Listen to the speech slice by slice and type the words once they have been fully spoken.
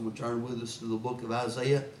will turn with us to the book of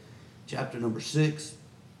Isaiah, chapter number 6.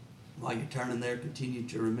 While you're turning there, continue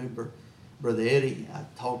to remember Brother Eddie. I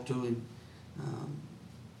talked to him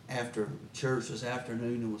after church this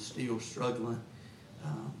afternoon and was still struggling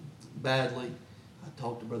badly. I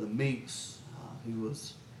talked to Brother Meeks, who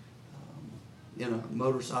was in a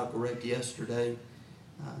motorcycle wreck yesterday.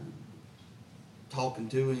 Talking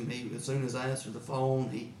to him, as soon as I answered the phone,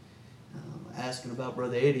 he asking about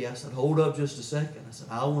Brother Eddie. I said, hold up just a second. I said,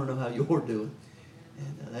 I want to know how you're doing.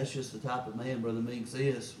 And that's just the type of man Brother Meeks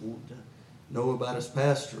is, wanting to know about his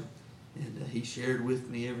pastor. And he shared with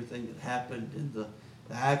me everything that happened in the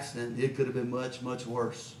accident. It could have been much, much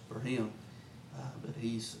worse for him. But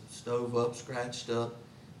he's stove up, scratched up,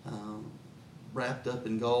 wrapped up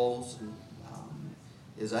in gauze. And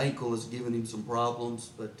his ankle is giving him some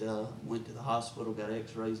problems, but went to the hospital, got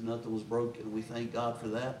x-rays, nothing was broken. We thank God for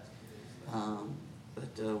that.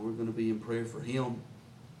 But we're going to be in prayer for him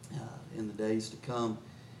in the days to come.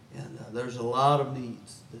 And there's a lot of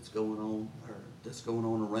needs that's going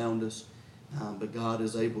on around us. But God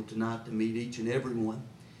is able tonight to meet each and every one.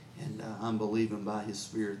 And I'm believing by His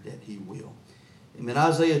Spirit that He will. Amen.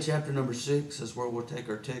 Isaiah chapter number 6 is where we'll take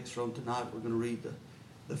our text from tonight. We're going to read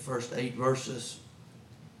the first 8 verses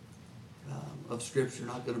of Scripture.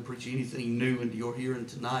 Not going to preach anything new into your hearing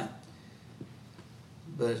tonight.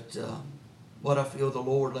 But what I feel the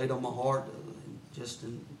Lord laid on my heart, just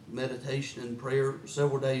in meditation and prayer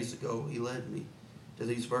several days ago, He led me to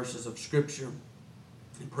these verses of Scripture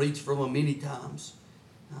and preached from them many times.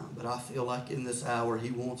 But I feel like in this hour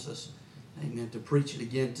He wants us, amen, to preach it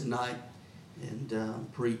again tonight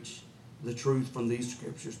and preach the truth from these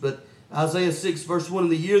Scriptures. But Isaiah 6 verse 1, in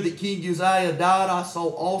the year that King Uzziah died, I saw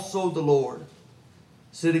also the Lord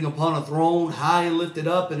sitting upon a throne, high and lifted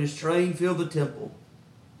up, and His train filled the temple.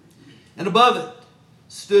 And above it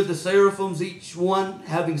stood the seraphims, each one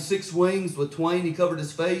having 6 wings. With twain He covered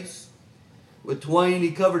His face, with twain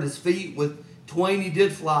He covered His feet, with twain He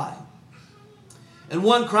did fly. And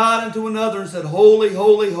one cried unto another and said, Holy,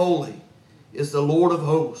 holy, holy is the Lord of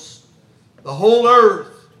hosts. The whole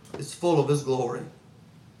earth is full of His glory.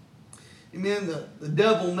 Amen. The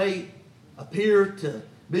devil may appear to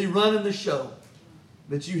be running the show,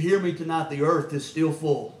 but you hear me tonight, the earth is still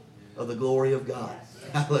full of the glory of God.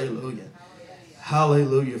 Hallelujah.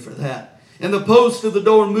 Hallelujah for that. And the post of the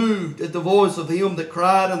door moved at the voice of him that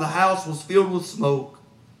cried, and the house was filled with smoke.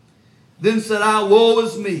 Then said I, Woe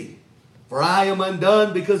is me, for I am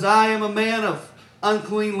undone, because I am a man of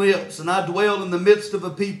unclean lips, and I dwell in the midst of a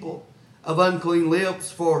people of unclean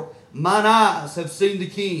lips, for mine eyes have seen the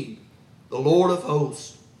King, the Lord of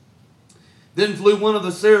hosts. Then flew one of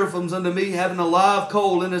the seraphims unto me, having a live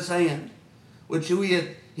coal in his hand, which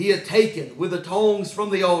he had taken with the tongs from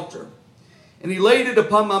the altar. And he laid it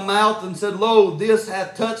upon my mouth and said, Lo, this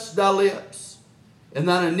hath touched thy lips, and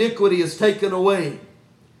thine iniquity is taken away,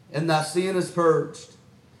 and thy sin is purged.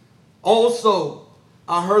 Also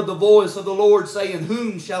I heard the voice of the Lord saying,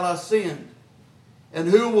 Whom shall I send? And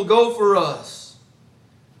who will go for us?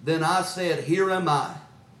 Then I said, Here am I,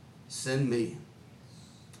 send me.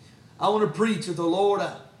 I want to preach if the Lord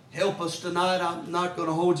help us tonight. I'm not going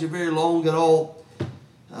to hold you very long at all.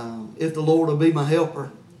 If the Lord will be my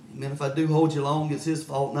helper. Amen. If I do hold you long, it's His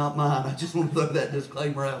fault, not mine. I just want to throw that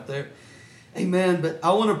disclaimer out there. Amen. But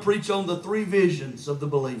I want to preach on the 3 visions of the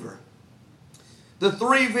believer. The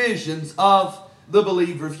 3 visions of the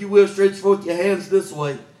believer. If you will, stretch forth your hands this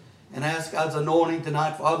way and ask God's anointing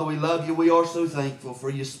tonight. Father, we love you. We are so thankful for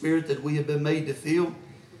your Spirit that we have been made to feel.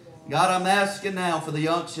 God, I'm asking now for the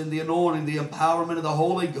unction, the anointing, the empowerment of the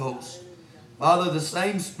Holy Ghost. Father, the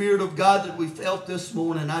same Spirit of God that we felt this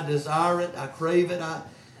morning, I desire it, I crave it, I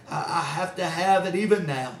have to have it even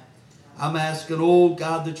now. I'm asking, oh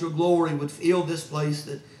God, that your glory would fill this place,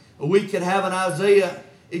 that we could have an Isaiah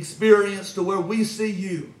experience to where we see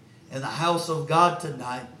you in the house of God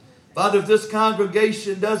tonight. Father, if this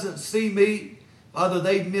congregation doesn't see me, Father,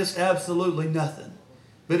 they've missed absolutely nothing.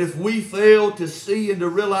 But if we fail to see and to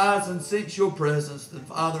realize and sense your presence, then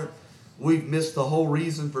Father, we've missed the whole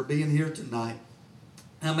reason for being here tonight.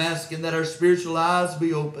 I'm asking that our spiritual eyes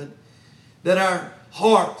be open, that our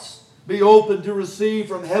hearts be open to receive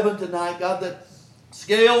from heaven tonight, God, that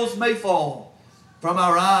scales may fall from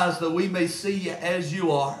our eyes, that we may see you as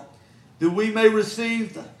you are, that we may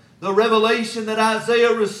receive the revelation that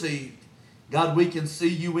Isaiah received. God, we can see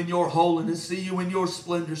you in your holiness, see you in your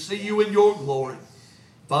splendor, see you in your glory.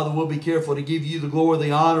 Father, we'll be careful to give you the glory,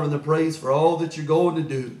 the honor, and the praise for all that you're going to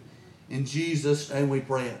do. In Jesus' name we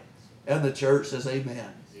pray. And the church says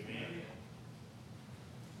amen. Amen.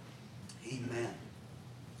 Amen.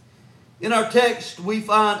 In our text, we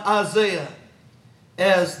find Isaiah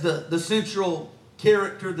as the central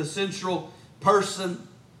character, the central person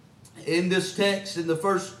in this text, in the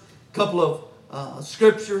first couple of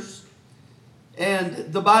scriptures.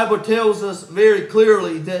 And the Bible tells us very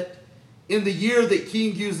clearly that in the year that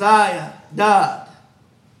King Uzziah died,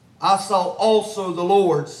 I saw also the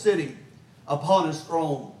Lord sitting upon his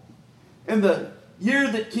throne. In the year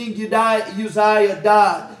that King Uzziah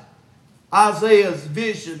died, Isaiah's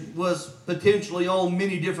vision was potentially on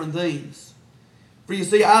many different things. For you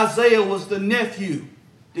see, Isaiah was the nephew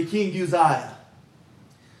to King Uzziah.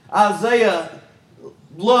 Isaiah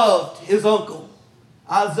loved his uncle.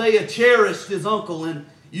 Isaiah cherished his uncle, and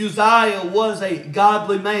Uzziah was a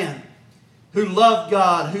godly man who loved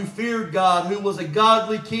God, who feared God, who was a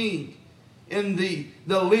godly king in the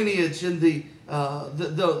lineage and the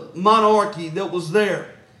monarchy that was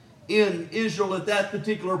there in Israel at that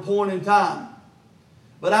particular point in time.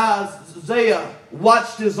 But Isaiah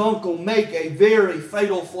watched his uncle make a very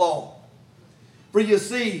fatal flaw. For you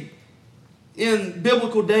see, in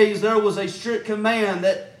biblical days there was a strict command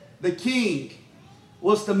that the king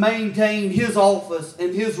was to maintain his office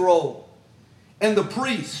and his role, and the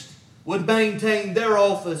priest would maintain their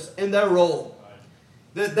office and their role.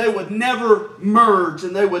 That they would never merge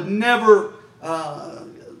and they would never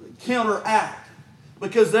counteract,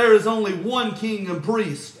 because there is only one king and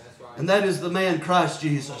priest, and that is the man Christ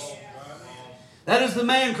Jesus. That is the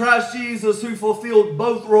man Christ Jesus who fulfilled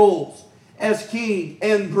both roles as king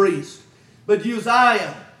and priest. But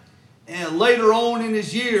Uzziah, and later on in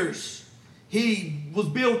his years, he was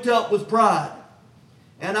built up with pride.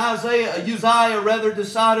 And Uzziah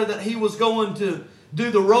decided that he was going to do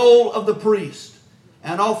the role of the priest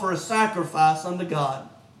and offer a sacrifice unto God.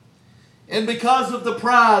 And because of the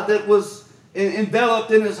pride that was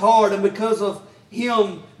enveloped in his heart, and because of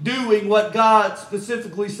him doing what God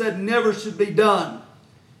specifically said never should be done,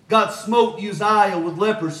 God smote Uzziah with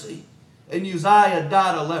leprosy, and Uzziah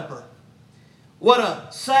died a leper. What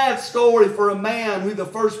a sad story for a man who the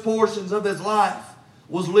first portions of his life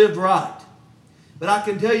was lived right. But I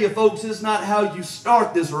can tell you, folks, it's not how you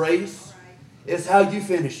start this race, it's how you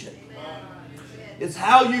finish it. It's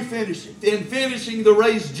how you finish it. And finishing the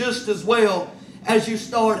race just as well as you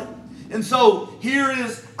started. And so here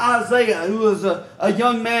is Isaiah, who was a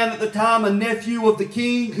young man at the time, a nephew of the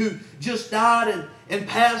king who just died and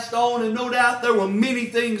passed on. And no doubt there were many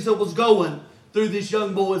things that was going through this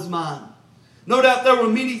young boy's mind. No doubt there were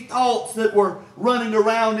many thoughts that were running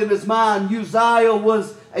around in his mind. Uzziah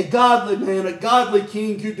was a godly man, a godly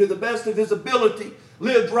king who to the best of his ability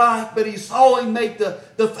lived right, but he saw him make the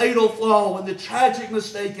fatal flaw and the tragic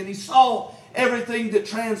mistake, and he saw everything that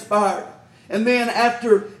transpired. And then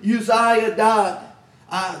after Uzziah died,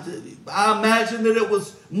 I imagine that it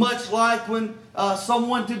was much like when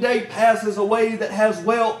someone today passes away that has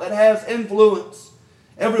wealth, that has influence.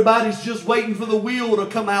 Everybody's just waiting for the wheel to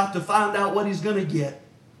come out to find out what he's going to get.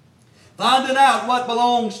 Finding out what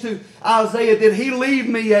belongs to Isaiah. Did he leave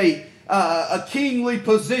me a kingly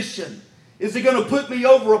position? Is he going to put me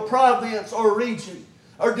over a province or a region?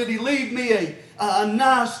 Or did he leave me a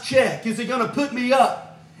nice check? Is he going to put me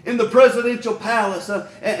up in the presidential palace?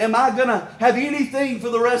 Am I going to have anything for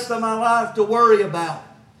the rest of my life to worry about?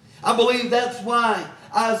 I believe that's why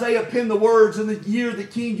Isaiah penned the words in the year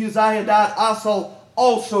that King Uzziah died. I saw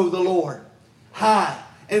also the Lord high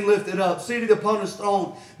and lifted up, seated upon his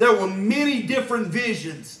throne. There were many different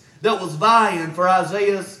visions that was vying for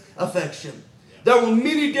Isaiah's affection. There were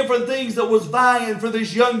many different things that was vying for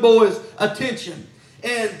this young boy's attention.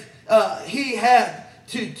 And he had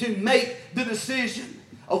to make the decision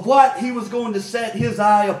of what he was going to set his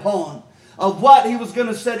eye upon, of what he was going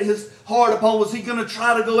to set his heart upon. Was he going to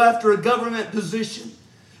try to go after a government position?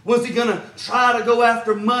 Was he going to try to go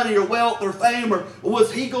after money or wealth or fame? Or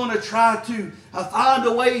was he going to try to find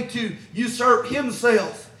a way to usurp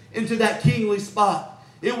himself into that kingly spot?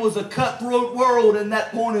 It was a cutthroat world in that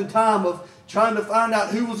point in time of trying to find out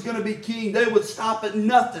who was going to be king. They would stop at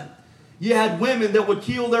nothing. You had women that would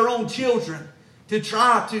kill their own children to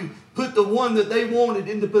try to put the one that they wanted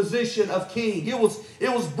in the position of king. It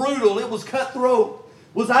was brutal. It was cutthroat.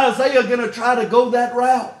 Was Isaiah going to try to go that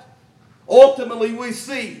route? Ultimately, we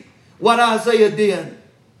see what Isaiah did.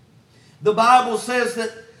 The Bible says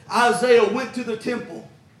that Isaiah went to the temple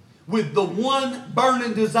with the one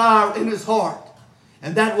burning desire in his heart,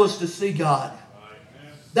 and that was to see God.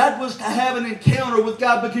 That was to have an encounter with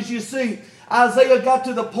God, because you see, Isaiah got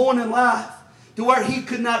to the point in life to where he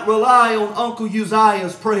could not rely on Uncle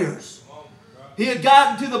Uzziah's prayers. He had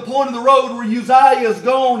gotten to the point of the road where Uzziah is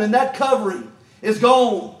gone and that covering is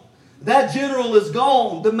gone. That general is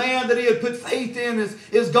gone. The man that he had put faith in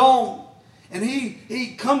is gone. And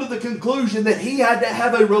he come to the conclusion that he had to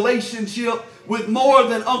have a relationship with more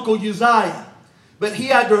than Uncle Uzziah. But he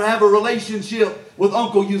had to have a relationship with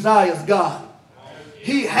Uncle Uzziah's God.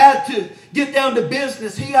 He had to get down to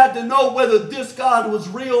business. He had to know whether this God was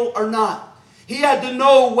real or not. He had to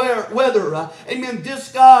know whether, amen,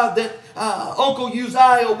 this God that Uncle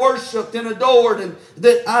Uzziah worshipped and adored and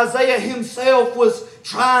that Isaiah himself was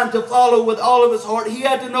trying to follow with all of his heart, he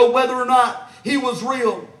had to know whether or not he was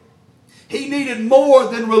real. He needed more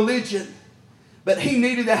than religion, but he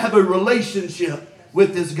needed to have a relationship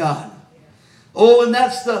with this God. Oh, and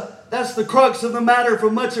that's the crux of the matter for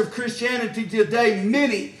much of Christianity today.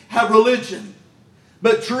 Many have religion,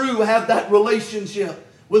 but true have that relationship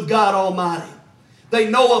with God Almighty. They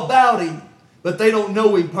know about Him, but they don't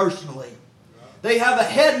know Him personally. They have a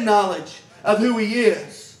head knowledge of who He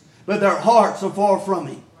is, but their hearts are far from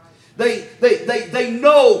Him. They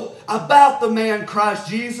know about the man Christ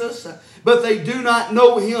Jesus, but they do not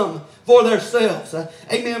know Him for themselves.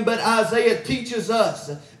 Amen. But Isaiah teaches us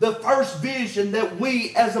the first vision that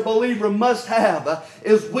we as a believer must have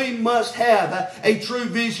is we must have a true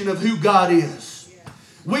vision of who God is.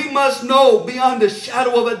 We must know beyond a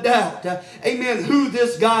shadow of a doubt, amen, who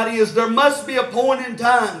this God is. There must be a point in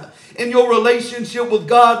time in your relationship with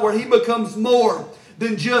God where He becomes more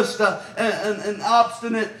than just an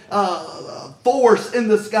obstinate force in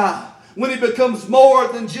the sky. When He becomes more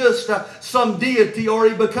than just some deity, or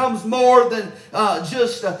He becomes more than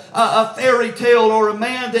just a fairy tale or a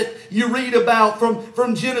man that you read about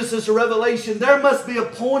from Genesis or Revelation. There must be a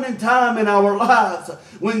point in time in our lives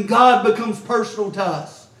when God becomes personal to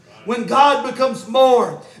us. When God becomes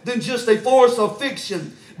more than just a force of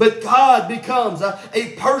fiction, but God becomes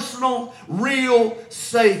a personal, real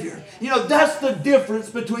Savior. You know, that's the difference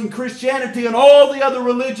between Christianity and all the other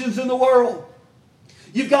religions in the world.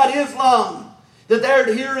 You've got Islam, that their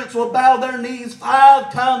adherents will bow their knees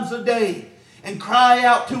 5 times a day and cry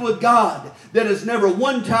out to a God that has never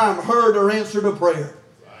one time heard or answered a prayer.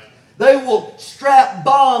 They will strap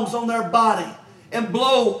bombs on their body and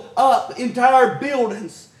blow up entire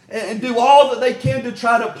buildings and do all that they can to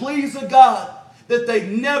try to please a God that they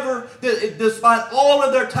never, despite all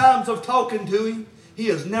of their times of talking to Him, He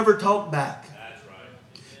has never talked back.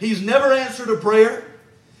 He's never answered a prayer.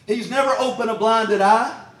 He's never opened a blinded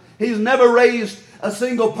eye. He's never raised a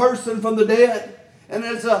single person from the dead. And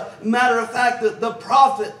as a matter of fact, the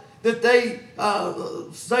prophet that they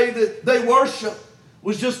say that they worship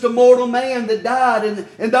was just a mortal man that died,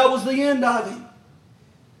 and that was the end of him.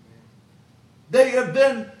 They have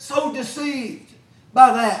been so deceived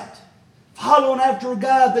by that, following after a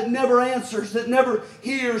God that never answers, that never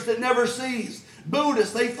hears, that never sees.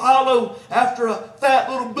 Buddhists, they follow after a fat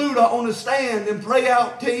little Buddha on a stand and pray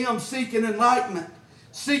out to him seeking enlightenment,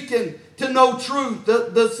 seeking to know truth.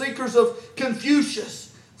 The seekers of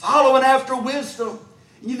Confucius, following after wisdom.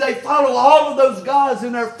 They follow all of those gods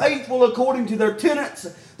and they're faithful according to their tenets.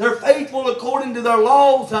 They're faithful according to their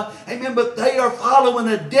laws. Amen. But they are following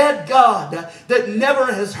a dead God that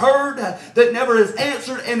never has heard, that never has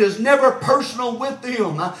answered, and is never personal with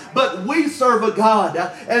them. But we serve a God,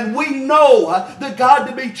 and we know the God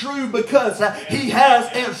to be true because He has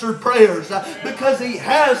answered prayers, because He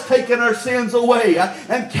has taken our sins away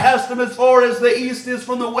and cast them as far as the east is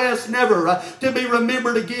from the west, never to be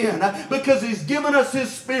remembered again, because He's given us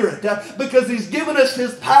His Spirit, because He's given us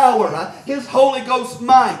His power, His Holy Ghost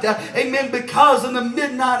might. Amen. Because in the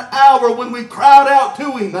midnight hour when we cried out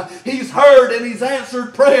to Him, He's heard and He's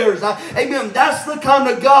answered prayers. Amen. That's the kind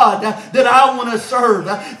of God that I want to serve.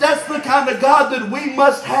 That's the kind of God that we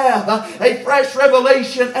must have a fresh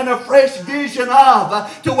revelation and a fresh vision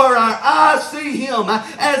of, to where our eyes see Him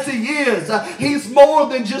as He is. He's more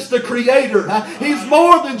than just a creator. He's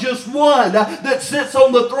more than just one that sits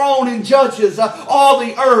on the throne and judges all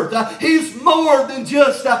the earth. He's more than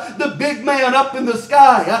just the big man up in the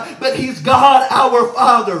sky. But He's God our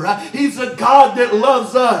Father. He's a God that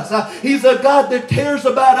loves us. He's a God that cares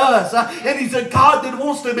about us. And He's a God that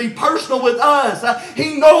wants to be personal with us.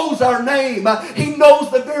 He knows our name. He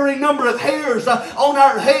knows the very number of hairs on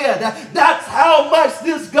our head. That's how much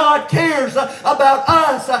this God cares about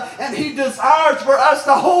us. And He desires for us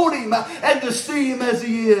to hold Him and to see Him as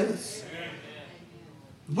He is.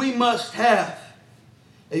 We must have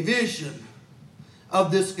a vision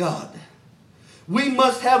of this God. We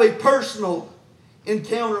must have a personal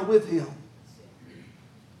encounter with Him.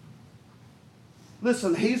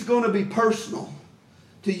 Listen, He's going to be personal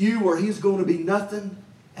to you, or He's going to be nothing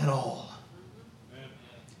at all.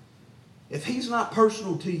 If He's not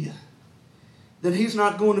personal to you, then He's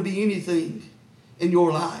not going to be anything in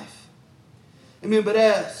your life. Amen. But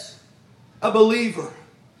as a believer,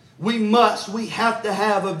 we have to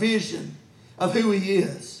have a vision of who He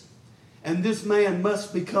is. And this man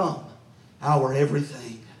must become our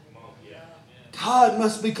everything. God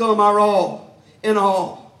must become our all in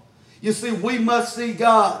all. You see, we must see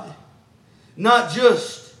God not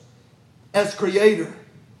just as Creator,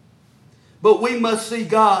 but we must see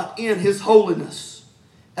God in His holiness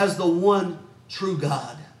as the one true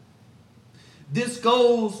God. This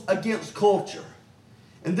goes against culture.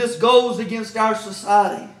 And this goes against our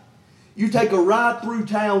society. You take a ride through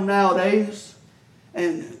town nowadays,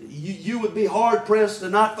 and you would be hard-pressed to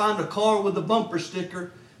not find a car with a bumper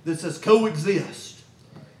sticker that says coexist.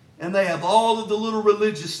 And they have all of the little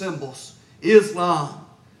religious symbols. Islam,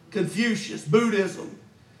 Confucius, Buddhism,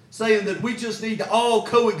 saying that we just need to all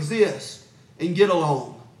coexist and get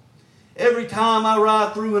along. Every time I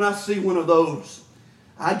ride through and I see one of those,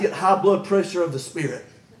 I get high blood pressure of the Spirit.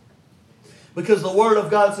 Because the Word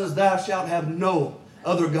of God says, thou shalt have no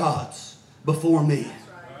other gods before me.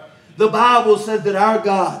 The Bible said that our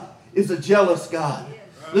God is a jealous God.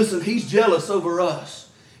 Listen, He's jealous over us.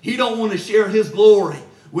 He don't want to share His glory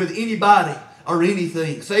with anybody or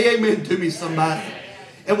anything. Say amen to me, somebody.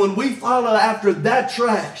 And when we follow after that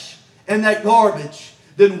trash and that garbage,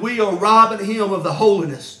 then we are robbing Him of the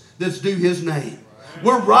holiness that's due His name.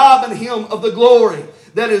 We're robbing Him of the glory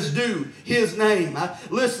that is due His name.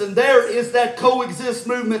 Listen, there is that coexist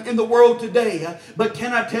movement in the world today. But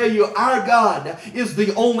can I tell you, our God is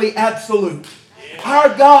the only absolute. Our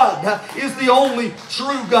God is the only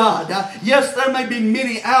true God. Yes, there may be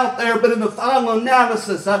many out there, but in the final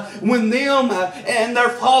analysis, when them and their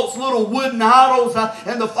false little wooden idols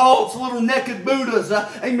and the false little naked Buddhas,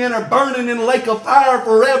 amen, are burning in a lake of fire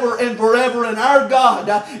forever and forever, and our God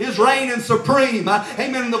is reigning supreme,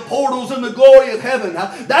 amen, in the portals and the glory of heaven.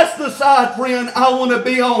 That's the side, friend, I want to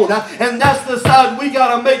be on. And that's the side we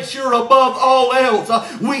got to make sure above all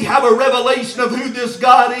else we have a revelation of who this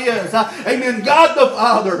God is. Amen. God the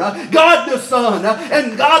Father, God the Son,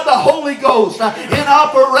 and God the Holy Ghost in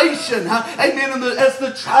operation. Amen. As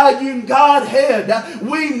the triune Godhead,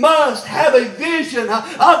 we must have a vision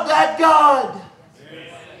of that God.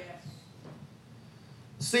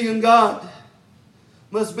 Seeing God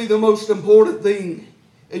must be the most important thing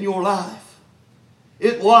in your life.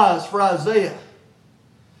 It was for Isaiah.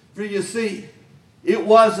 For you see, it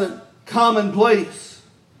wasn't commonplace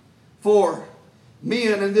for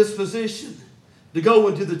men in this position to go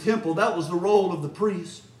into the temple. That was the role of the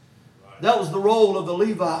priest. That was the role of the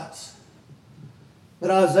Levites.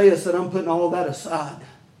 But Isaiah said, I'm putting all that aside.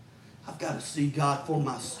 I've got to see God for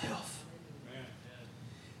myself.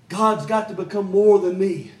 God's got to become more than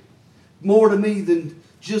me. More to me than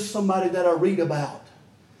just somebody that I read about.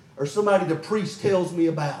 Or somebody the priest tells me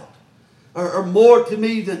about. Or more to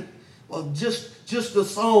me than, well, just a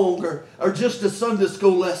song or just a Sunday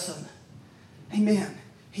school lesson. Amen.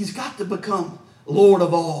 He's got to become Lord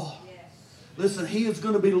of all. Yes. Listen, He is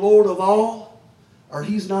going to be Lord of all, or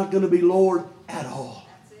He's not going to be Lord at all.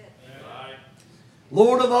 That's it. Right.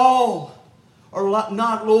 Lord of all, or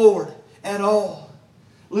not Lord at all.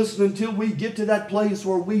 Listen, until we get to that place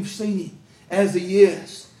where we've seen Him as He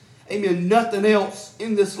is, amen, nothing else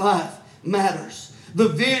in this life matters. The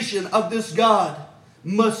vision of this God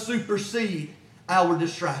must supersede our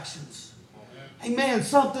distractions. Amen.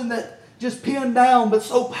 Something that just pinned down but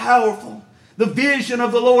so powerful. The vision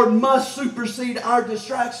of the Lord must supersede our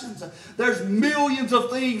distractions. There's millions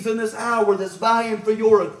of things in this hour that's vying for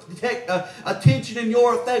your attention and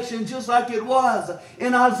your affection, just like it was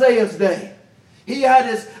in Isaiah's day. He had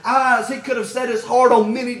his eyes, he could have set his heart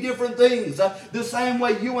on many different things. The same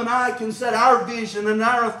way you and I can set our vision and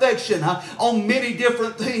our affection on many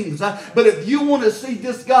different things. But if you want to see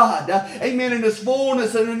this God, amen, in His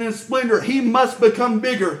fullness and in His splendor, He must become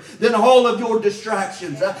bigger than all of your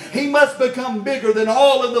distractions. He must become bigger than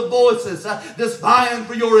all of the voices that's vying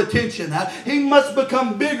for your attention. He must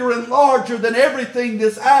become bigger and larger than everything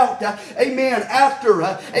that's out. Amen. After,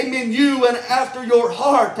 amen, you and after your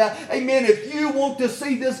heart. Amen. If you want to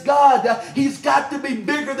see this God, He's got to be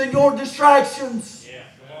bigger than your distractions. Yeah.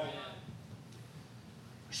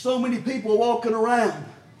 So many people walking around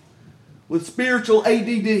with spiritual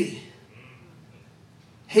ADD,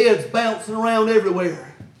 heads bouncing around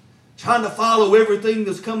everywhere, trying to follow everything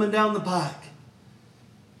that's coming down the pike.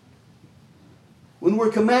 When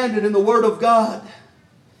we're commanded in the Word of God,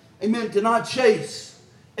 amen, to not chase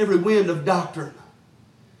every wind of doctrine,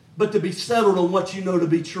 but to be settled on what you know to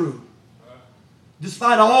be true.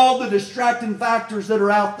 Despite all the distracting factors that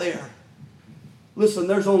are out there. Listen,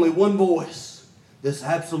 there's only one voice that's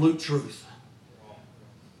absolute truth.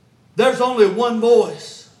 There's only one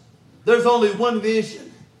voice. There's only one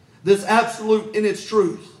vision that's absolute in its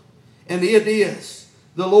truth. And it is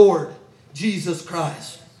the Lord Jesus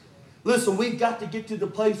Christ. Listen, we've got to get to the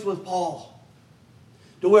place with Paul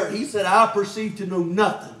to where he said, I perceive to know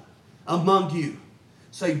nothing among you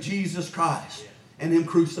save Jesus Christ and Him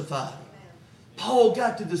crucified. Paul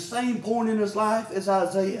got to the same point in his life as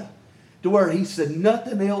Isaiah, to where he said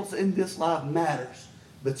nothing else in this life matters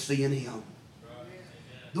but seeing Him.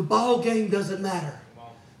 The ball game doesn't matter.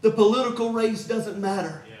 The political race doesn't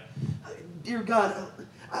matter. Dear God,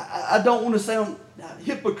 I don't want to sound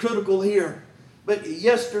hypocritical here, but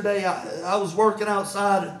yesterday I was working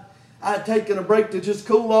outside and I had taken a break to just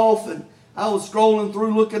cool off, and I was scrolling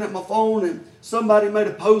through looking at my phone, and somebody made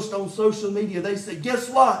a post on social media. They said, guess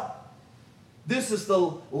what? This is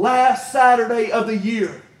the last Saturday of the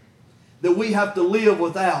year that we have to live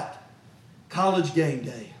without college game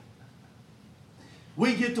day.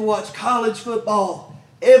 We get to watch college football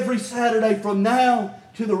every Saturday from now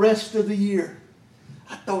to the rest of the year.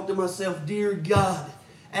 I thought to myself, dear God,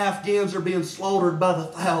 Afghans are being slaughtered by the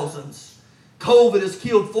thousands. COVID has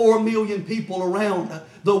killed 4 million people around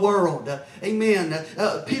the world. Amen.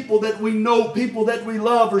 People that we know, people that we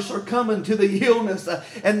love are succumbing to the illness.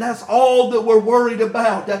 And that's all that we're worried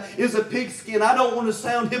about is a pigskin. I don't want to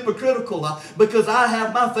sound hypocritical because I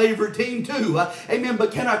have my favorite team too. Amen.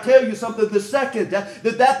 But can I tell you something? The second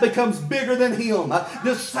that becomes bigger than Him,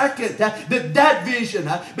 the second that vision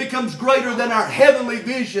becomes greater than our heavenly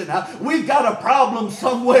vision, we've got a problem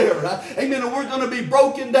somewhere. Amen. And we're going to be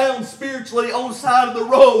broken down spiritually on the side of the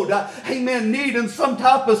road. Amen. Needing some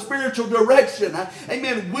type of spiritual direction.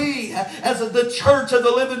 Amen. We, as the church of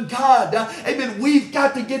the living God, amen, we've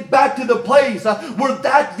got to get back to the place where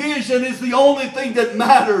that vision is the only thing that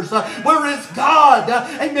matters. Where is God?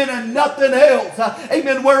 Amen. And nothing else.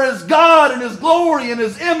 Amen. Where is God and His glory and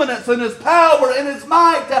His eminence and His power and His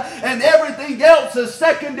might, and everything else is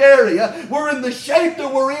secondary. We're in the shape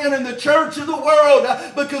that we're in the church of the world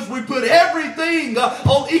because we put everything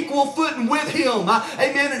on equal footing with Him.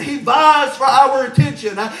 Amen. And He vies for our attention.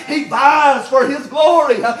 He vies for His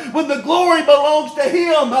glory. When the glory belongs to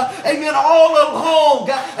Him, amen, all along,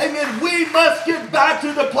 amen, we must get back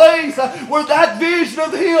to the place where that vision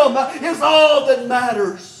of Him is all that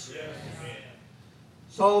matters.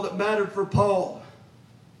 It's all that mattered for Paul.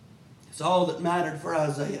 It's all that mattered for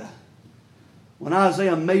Isaiah. When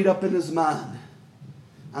Isaiah made up in his mind,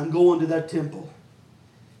 I'm going to that temple.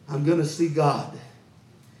 I'm going to see God.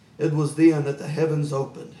 It was then that the heavens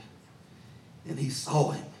opened and he saw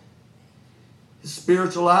Him. His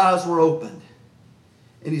spiritual eyes were opened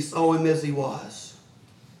and he saw Him as He was.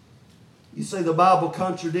 You say the Bible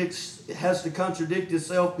contradicts, it has to contradict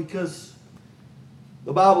itself because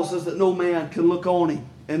the Bible says that no man can look on Him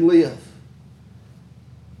and live.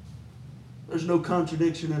 There's no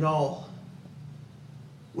contradiction at all.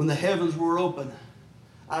 When the heavens were open,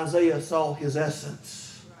 Isaiah saw His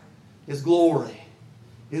essence, His glory,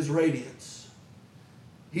 His radiance.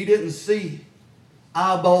 He didn't see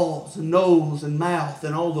eyeballs and nose and mouth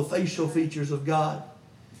and all the facial features of God,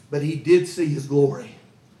 but he did see His glory.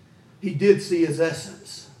 He did see His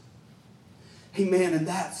essence. Amen. And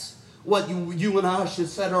that's what you and I should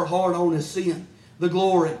set our heart on, is seeing the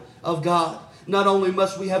glory of God. Not only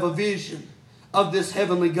must we have a vision of this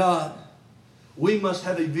heavenly God, we must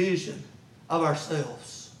have a vision of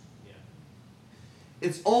ourselves.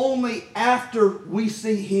 It's only after we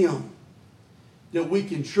see Him that we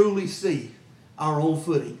can truly see our own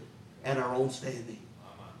footing and our own standing.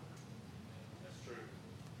 That's true.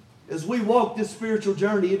 As we walk this spiritual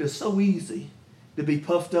journey, it is so easy to be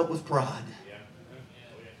puffed up with pride.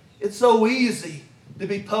 It's so easy to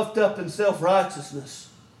be puffed up in self-righteousness.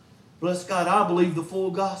 Bless God, I believe the full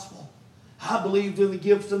gospel. I believe in the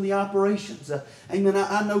gifts and the operations. Amen.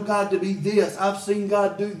 I know God to be this. I've seen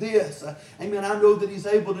God do this. Amen. I know that He's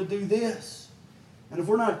able to do this. And if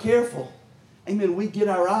we're not careful, amen, we get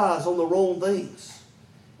our eyes on the wrong things.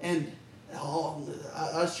 And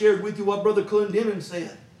I shared with you what Brother Clendenin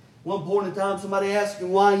said. One point in time, somebody asked him,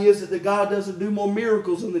 why is it that God doesn't do more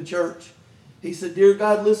miracles in the church? He said, dear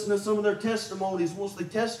God, listen to some of their testimonies. Once they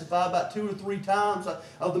testify about 2 or 3 times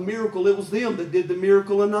of the miracle, it was them that did the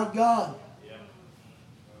miracle and not God. Yeah.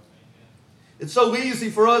 It's so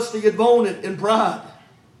easy for us to get vaunted in pride.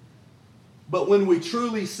 But when we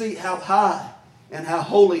truly see how high and how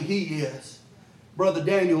holy He is, Brother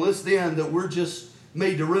Daniel, it's then that we're just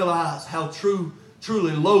made to realize how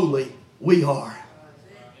truly lowly we are.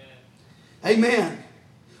 Amen.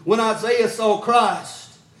 When Isaiah saw Christ,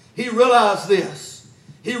 he realized this.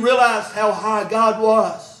 He realized how high God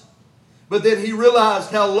was. But then he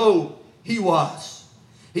realized how low he was.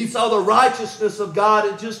 He saw the righteousness of God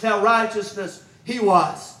and just how righteousness He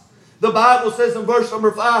was. The Bible says in verse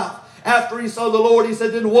number 5, After he saw the Lord, he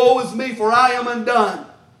said, then woe is me, for I am undone,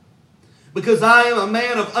 because I am a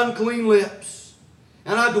man of unclean lips,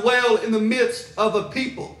 and I dwell in the midst of a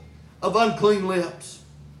people of unclean lips.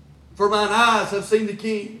 For mine eyes have seen the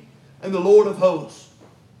King and the Lord of hosts.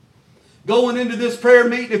 Going into this prayer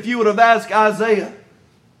meeting, if you would have asked Isaiah,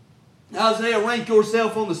 rank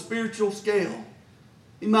yourself on the spiritual scale,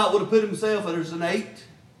 he might would have put himself as an 8,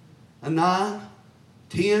 a 9,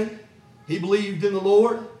 10. He believed in the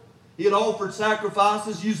Lord. He had offered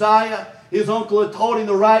sacrifices. Uzziah, his uncle, had taught him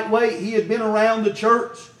the right way. He had been around the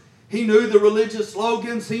church. He knew the religious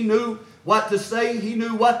slogans. He knew what to say. He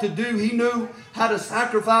knew what to do. He knew how to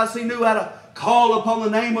sacrifice. He knew how to call upon the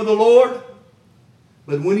name of the Lord.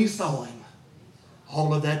 But when he saw him,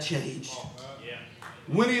 all of that changed.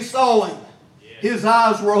 When he saw him, his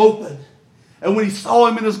eyes were open. And when he saw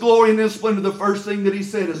him in his glory and his splendor, the first thing that he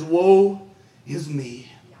said is, woe is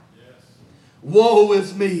me. Woe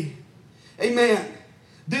is me. Amen.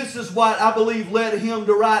 This is what I believe led him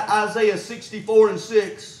to write Isaiah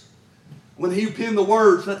 64:6. When he penned the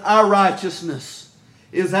words that our righteousness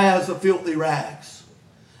is as a filthy rags.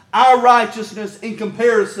 Our righteousness in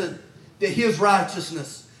comparison to his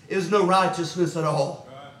righteousness is no righteousness at all.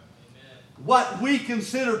 What we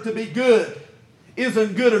consider to be good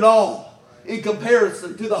isn't good at all in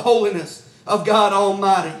comparison to the holiness of God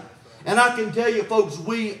Almighty. And I can tell you, folks,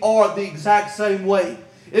 we are the exact same way.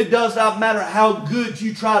 It does not matter how good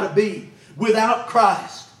you try to be without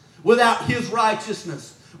Christ, without his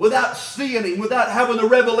righteousness, without seeing him, without having the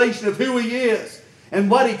revelation of who he is and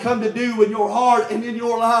what he come to do in your heart and in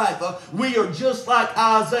your life. We are just like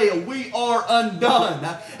Isaiah. We are undone.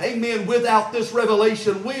 Amen. Without this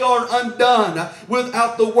revelation. We are undone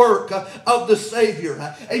without the work of the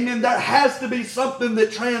Savior. Amen. There has to be something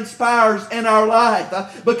that transpires in our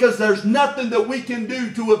life because there's nothing that we can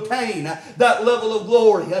do to obtain that level of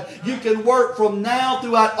glory. You can work from now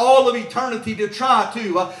throughout all of eternity to try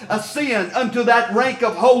to ascend unto that rank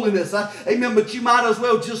of holiness. Amen. But you might as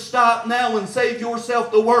well just stop now and save yourself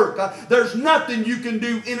the work. There's nothing you can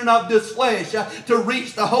do in and of this flesh to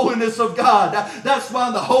reach the holiness of God. That's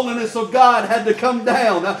why the holiness of God had to come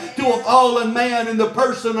down to a fallen man in the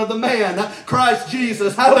person of the man, Christ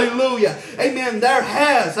Jesus. Hallelujah. Amen. There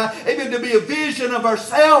has, amen, to be a vision of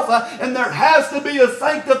ourselves, and there has to be a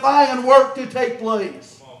sanctifying work to take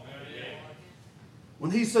place.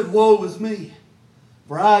 When he said, woe is me,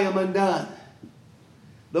 for I am undone,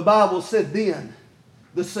 the Bible said then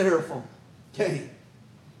the seraphim came.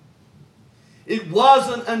 It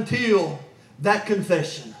wasn't until that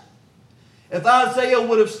confession. If Isaiah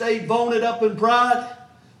would have stayed vaulted in pride,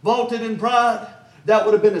 that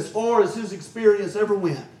would have been as far as his experience ever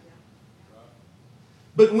went.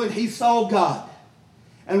 But when he saw God,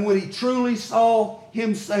 and when he truly saw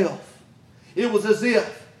himself, it was as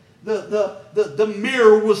if the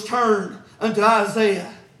mirror was turned unto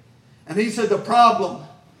Isaiah. And he said, the problem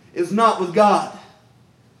is not with God.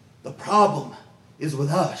 The problem is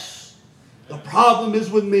with us. The problem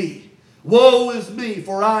is with me. Woe is me,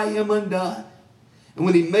 for I am undone. And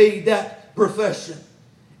when he made that profession,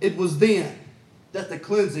 it was then that the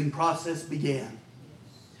cleansing process began.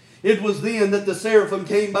 It was then that the seraphim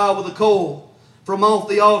came by with a coal from off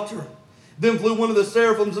the altar. Then flew one of the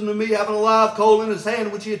seraphims unto me, having a live coal in his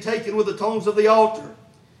hand, which he had taken with the tongs of the altar.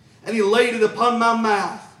 And he laid it upon my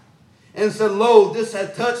mouth, and said, lo, this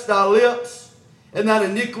hath touched thy lips, and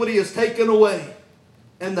thine iniquity is taken away,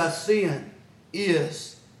 and thy sin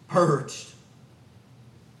is purged.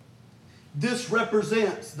 This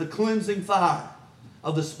represents the cleansing fire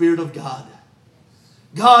of the Spirit of God.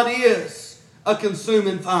 God is a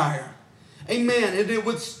consuming fire. Amen. And it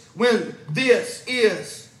was when this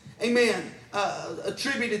is, amen,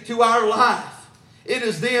 attributed to our life, it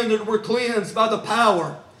is then that we're cleansed by the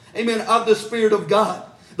power, amen, of the Spirit of God.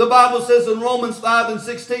 The Bible says in Romans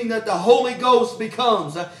 5:16 that the Holy Ghost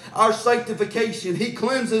becomes our sanctification. He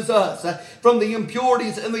cleanses us from the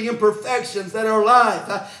impurities and the imperfections that our life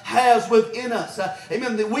has within us.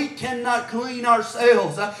 Amen. That we cannot clean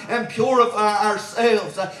ourselves and purify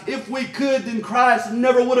ourselves. If we could, then Christ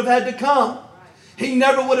never would have had to come. He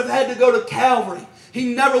never would have had to go to Calvary.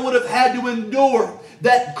 He never would have had to endure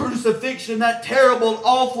that crucifixion, that terrible,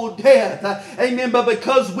 awful death. Amen. But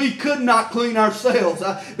because we could not clean ourselves,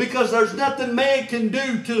 because there's nothing man can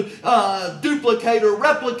do to duplicate or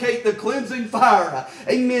replicate the cleansing fire.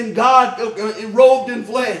 Amen. God, robed in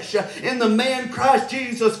flesh, and the man Christ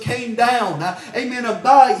Jesus came down. Amen.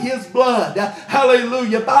 By his blood.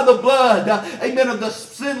 Hallelujah. By the blood. Amen. Of the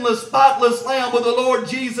sinless, spotless Lamb of the Lord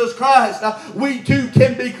Jesus Christ. We too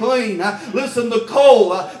can be clean. Listen, the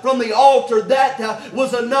coal from the altar, that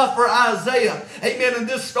was enough for Isaiah. Amen. In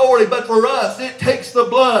this story, but for us, it takes the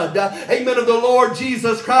blood, amen, of the Lord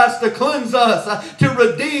Jesus Christ to cleanse us, to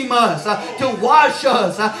redeem us, to wash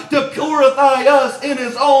us, to purify us in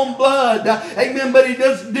His own blood. Amen. But He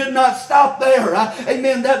did not stop there.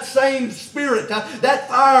 Amen. That same Spirit, that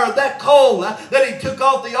fire, that coal that He took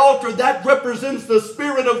off the altar, that represents the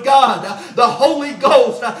Spirit of God, the Holy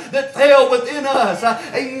Ghost that fell within us.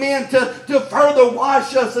 Amen. To further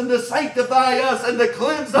wash us and to sanctify us and to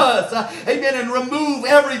cleanse us. Amen. And remove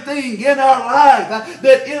everything in our life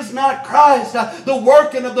that is not Christ. The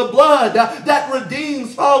working of the blood that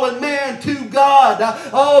redeems fallen man to God.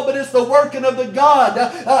 Oh, but it's the working of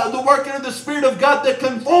the working of the Spirit of God that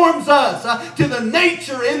conforms us to the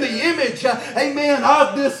nature and the image, amen,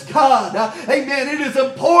 of this God. Amen. It is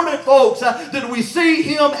important, folks, that we see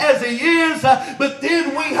Him as He is, but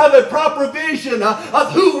then we have a proper vision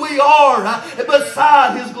of who we are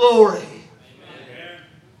beside His glory. Amen.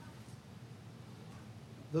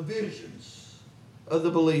 The visions of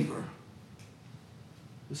the believer.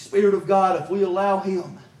 The Spirit of God, if we allow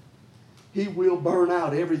Him, He will burn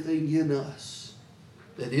out everything in us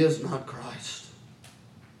that is not Christ.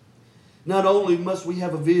 Not only must we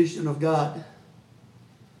have a vision of God,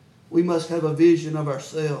 we must have a vision of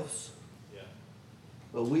ourselves. Yeah.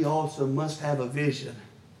 But we also must have a vision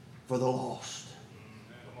for the lost.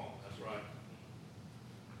 Come on, that's right.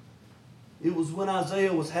 It was when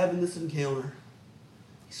Isaiah was having this encounter,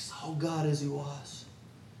 he saw God as He was.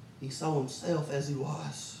 He saw himself as he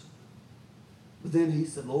was. But then he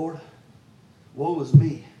said, Lord, woe is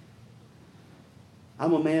me.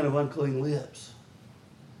 I'm a man of unclean lips.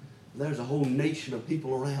 There's a whole nation of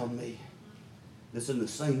people around me that's in the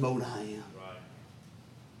same boat I am. Right.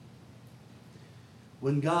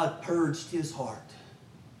 When God purged his heart,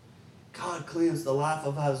 God cleansed the life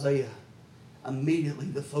of Isaiah, immediately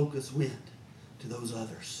the focus went to those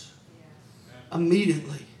others. Yeah.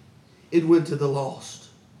 Immediately it went to the lost.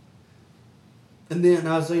 And then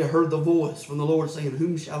Isaiah heard the voice from the Lord saying,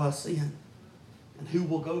 whom shall I send? And who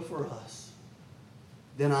will go for us?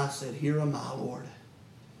 Then I said, here am I, Lord.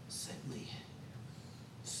 Send me.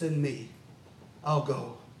 Send me. I'll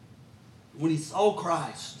go. When he saw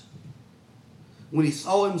Christ, when he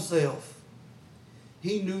saw himself,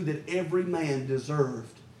 he knew that every man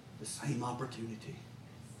deserved the same opportunity.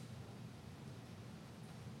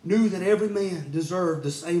 Knew that every man deserved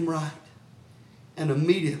the same right. And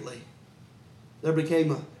immediately there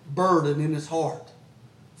became a burden in his heart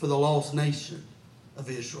for the lost nation of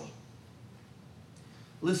Israel.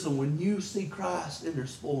 Listen, when you see Christ in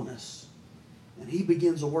His fullness, and He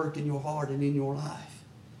begins to work in your heart and in your life,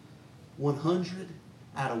 100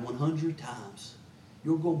 out of 100 times,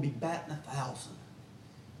 you're going to be batting 1,000.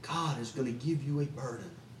 God is going to give you a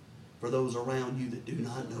burden for those around you that do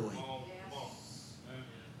not know Him.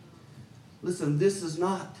 Listen, this is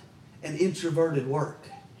not an introverted work.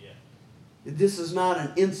 This is not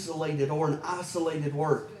an insulated or an isolated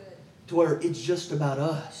work to where it's just about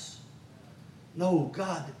us. No,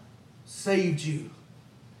 God saved you.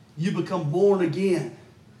 You become born again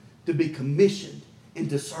to be commissioned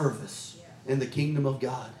into service in the kingdom of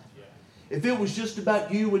God. If it was just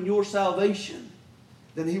about you and your salvation,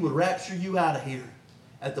 then He would rapture you out of here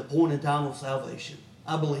at the point in time of salvation.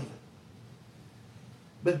 I believe it.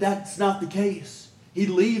 But that's not the case. He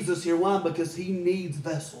leaves us here. Why? Because He needs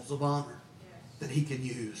vessels of honor that He can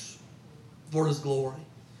use for His glory.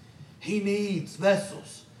 He needs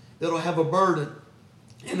vessels that will have a burden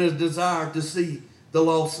and a desire to see the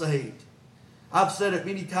lost saved. I've said it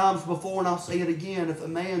many times before, and I'll say it again. If a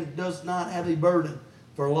man does not have a burden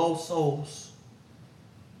for lost souls,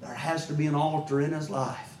 there has to be an altar in his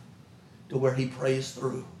life to where he prays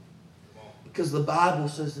through. Because the Bible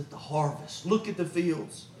says that the harvest, look at the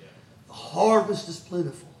fields. The harvest is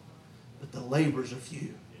plentiful, but the laborers are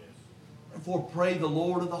few. Therefore, pray the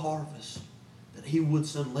Lord of the harvest that He would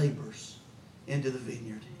send laborers into the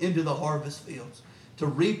vineyard, into the harvest fields, to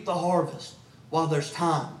reap the harvest while there's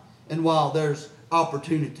time and while there's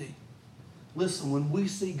opportunity. Listen, when we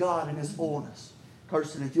see God in His fullness,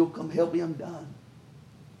 Kirsten, if you'll come help me, I'm done.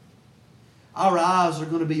 Our eyes are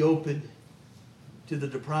going to be open to the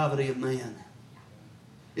depravity of man.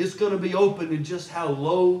 It's going to be open to just how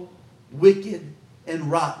low, wicked, and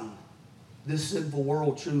rotten this sinful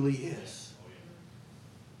world truly is.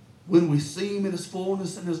 When we see Him in His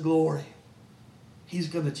fullness and His glory, He's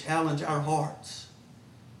going to challenge our hearts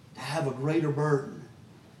to have a greater burden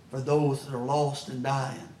for those that are lost and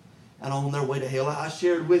dying and on their way to hell. I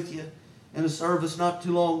shared with you in a service not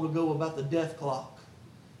too long ago about the death clock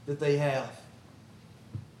that they have.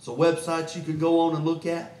 It's a website you can go on and look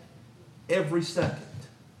at every second.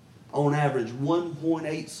 on average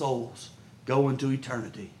 1.8 souls go into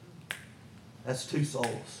eternity. That's 2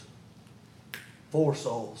 souls, 4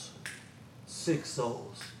 souls, 6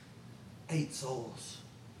 souls, 8 souls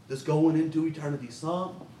that's going into eternity.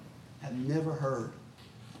 Some have never heard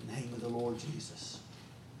the name of the Lord Jesus.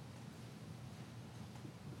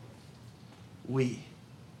 We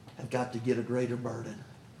have got to get a greater burden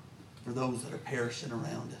for those that are perishing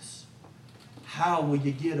around us. How will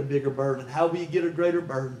you get a bigger burden? How will you get a greater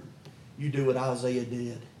burden? You do what Isaiah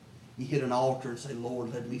did. You hit an altar and say,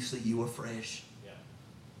 Lord, let me see you afresh. Yeah.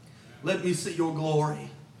 Let me see your glory.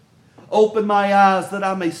 Open my eyes that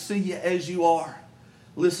I may see you as you are.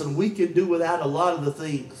 Listen, we can do without a lot of the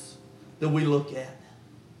things that we look at.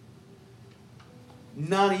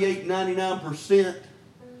 98, 99%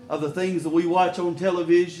 of the things that we watch on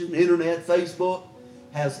television, internet, Facebook,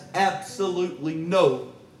 has absolutely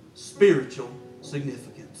no spiritual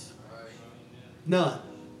significance. None.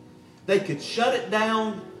 They could shut it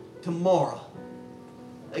down tomorrow.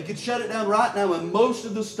 They could shut it down right now, and most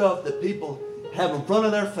of the stuff that people have in front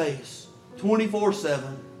of their face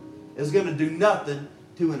 24/7 is going to do nothing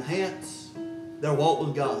to enhance their walk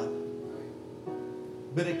with God.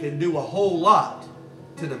 But it can do a whole lot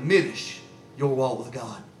to diminish your walk with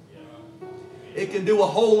God. It can do a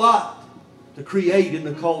whole lot to create and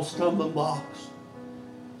to cause stumbling blocks.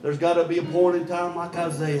 There's got to be a point in time like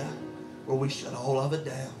Isaiah where we shut all of it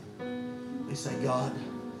down. We say, God,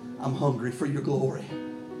 I'm hungry for your glory.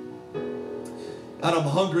 God, I'm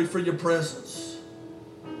hungry for your presence.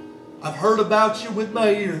 I've heard about you with my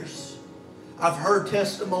ears. I've heard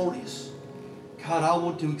testimonies. God, I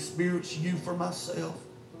want to experience you for myself.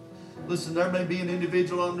 Listen, there may be an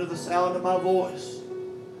individual under the sound of my voice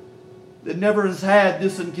that never has had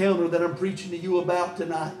this encounter that I'm preaching to you about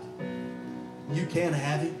tonight. You can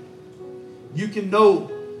have him. You can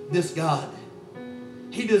know this God.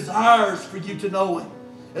 He desires for you to know him.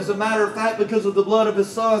 As a matter of fact, because of the blood of his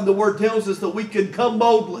Son, the Word tells us that we can come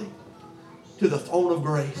boldly to the throne of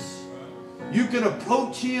grace. You can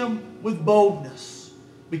approach him with boldness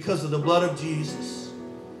because of the blood of Jesus.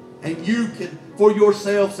 And you can, for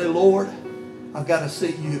yourself, say, Lord, I've got to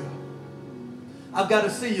see you. I've got to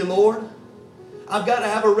see you, Lord. I've got to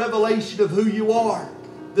have a revelation of who you are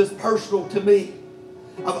that's personal to me.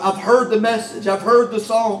 I've heard the message. I've heard the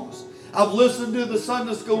songs. I've listened to the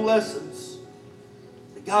Sunday school lessons.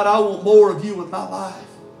 God, I want more of you in my life.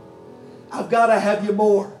 I've got to have you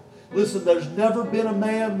more. Listen, there's never been a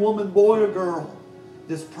man, woman, boy, or girl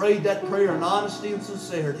that's prayed that prayer in honesty and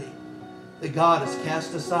sincerity that God has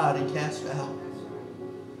cast aside and cast out.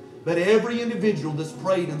 But every individual that's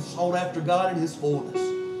prayed and sought after God in his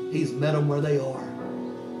fullness, he's met them where they are.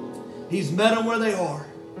 He's met them where they are.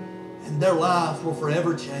 And their lives were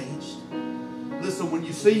forever changed. Listen, when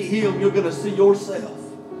you see him, you're going to see yourself.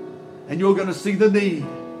 And you're going to see the need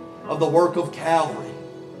of the work of Calvary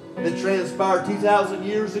that transpired 2,000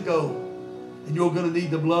 years ago. And you're going to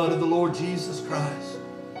need the blood of the Lord Jesus Christ.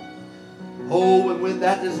 Oh, and when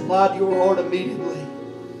that is applied to your heart immediately,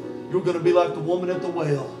 you're going to be like the woman at the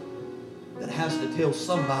well that has to tell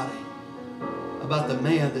somebody about the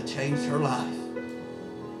man that changed her life.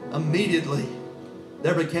 Immediately,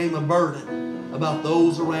 there became a burden about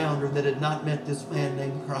those around her that had not met this man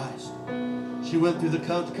named Christ. She went through the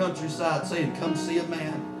countryside saying, come see a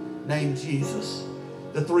man named Jesus.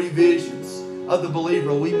 The 3 visions of the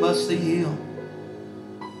believer, we must see him.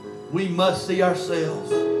 We must see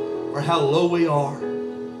ourselves for how low we are.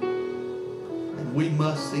 And we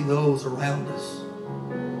must see those around us.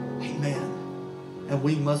 Amen. And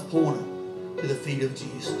we must point them to the feet of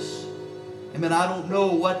Jesus. Amen. I don't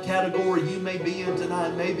know what category you may be in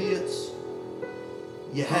tonight. Maybe it's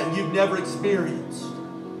you've never experienced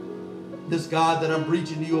this God that I'm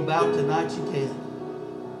preaching to you about tonight. You can.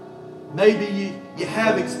 Maybe you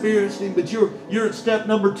have experienced him, but you're at step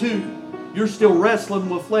number 2. You're still wrestling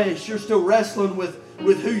with flesh. You're still wrestling with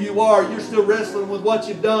who you are. You're still wrestling with what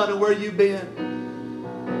you've done and where you've been.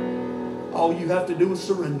 All you have to do is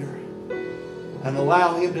surrender and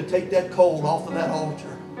allow him to take that coal off of that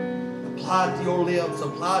altar. Apply it to your lips.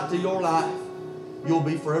 Apply it to your life. You'll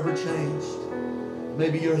be forever changed.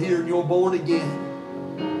 Maybe you're here and you're born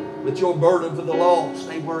again, but your burden for the lost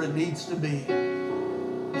ain't where it needs to be.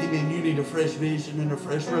 Amen. You need a fresh vision and a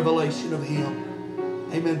fresh revelation of him.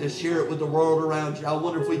 Amen. To share it with the world around you. I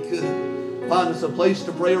wonder if we could find us a place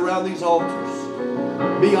to pray around these altars.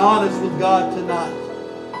 Be honest with God tonight.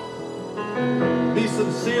 Be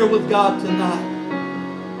sincere with God tonight.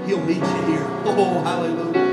 He'll meet you here. Oh, hallelujah.